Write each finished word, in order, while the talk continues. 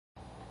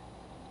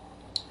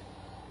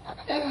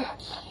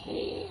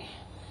Okay.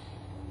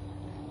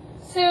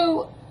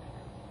 So,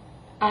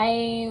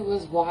 I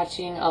was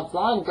watching a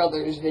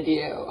Vlogbrothers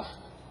video,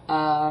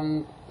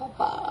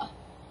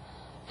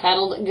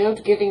 titled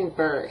Goat Giving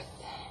Birth,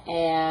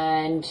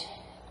 and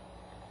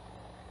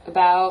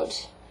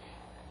about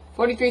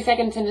 43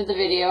 seconds into the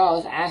video, I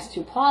was asked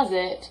to pause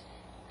it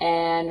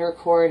and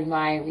record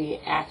my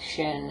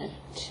reaction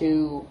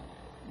to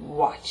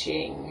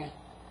watching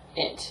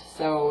it.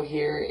 So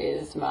here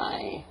is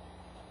my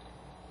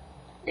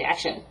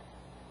reaction.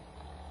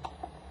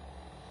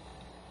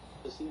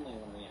 The scene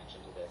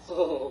reaction to this.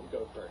 Oh,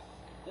 goat birth.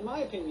 In my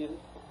opinion,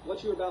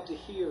 what you're about to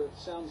hear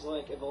sounds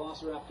like a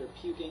velociraptor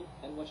puking,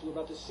 and what you're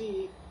about to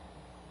see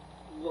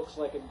looks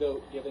like a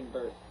goat giving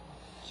birth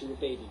to a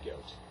baby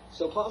goat.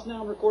 So pause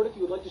now and record if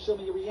you would like to show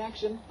me your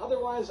reaction.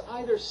 Otherwise,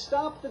 either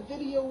stop the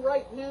video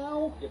right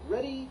now, get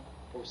ready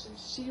for some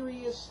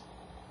serious,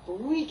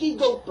 freaky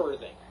goat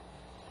birthing.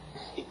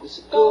 It was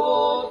a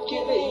goat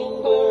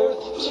giving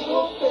birth to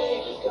a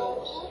baby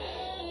goat.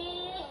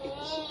 It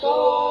was a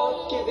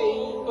goat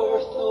giving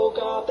birth, oh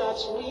God,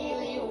 that's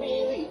really,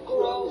 really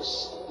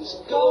gross. It was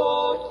a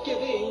goat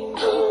giving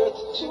birth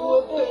to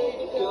a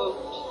baby goat.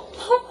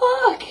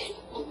 Fuck!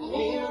 The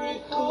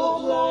miracle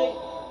of light,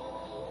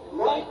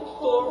 right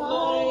before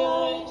my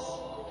eyes.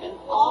 And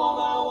all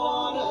I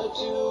wanna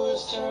do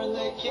is turn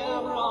the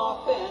camera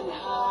off and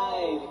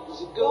hide. It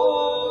was a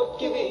goat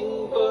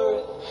giving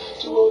birth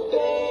to a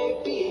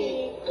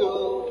baby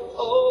goat,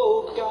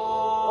 oh God,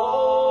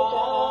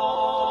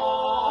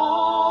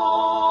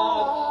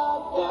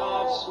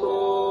 that's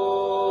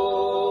gross.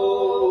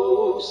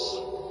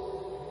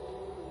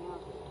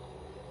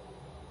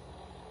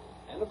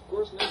 And of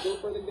course, no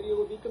goat birthing video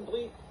would be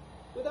complete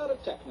without a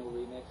techno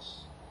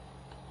remix.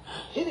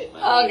 Hit it,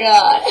 man. Oh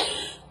God.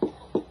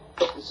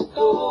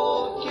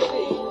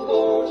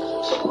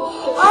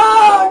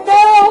 Oh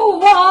no,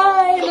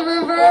 why? The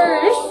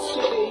reverse.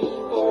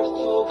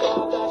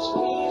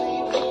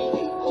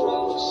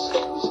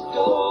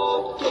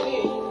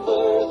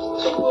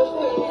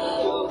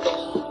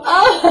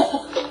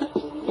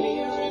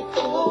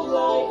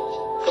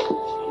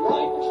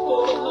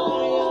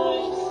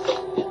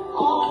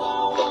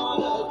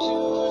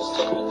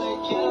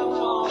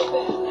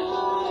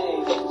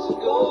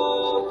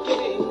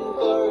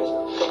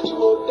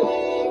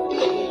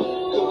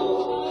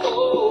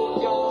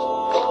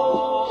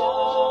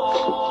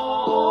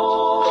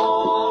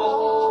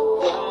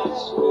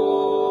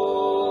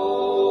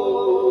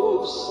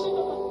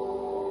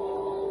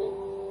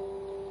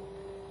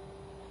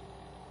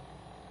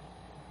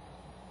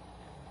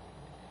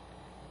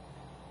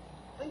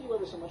 Thank you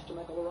ever so much to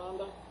Michael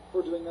Aranda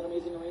for doing that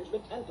amazing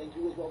arrangement, and thank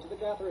you as well to the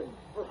Catherine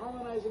for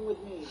harmonizing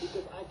with me,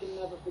 because I can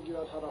never figure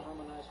out how to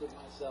harmonize with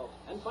myself.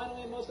 And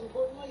finally, and most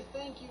importantly,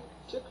 thank you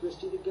to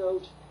Christy the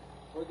Goat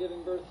for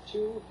giving birth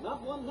to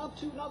not one, not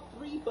two, not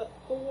three, but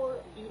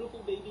 4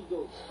 beautiful baby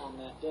goats on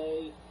that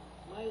day.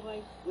 My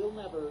life will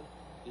never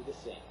be the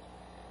same.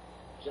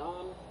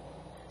 John,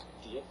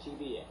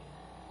 DFTBA.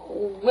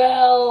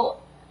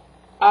 Well,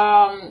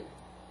 I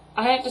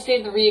have to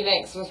say the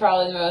remix was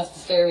probably the most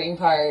disturbing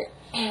part.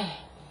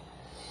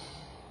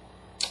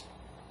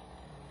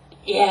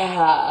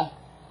 Yeah.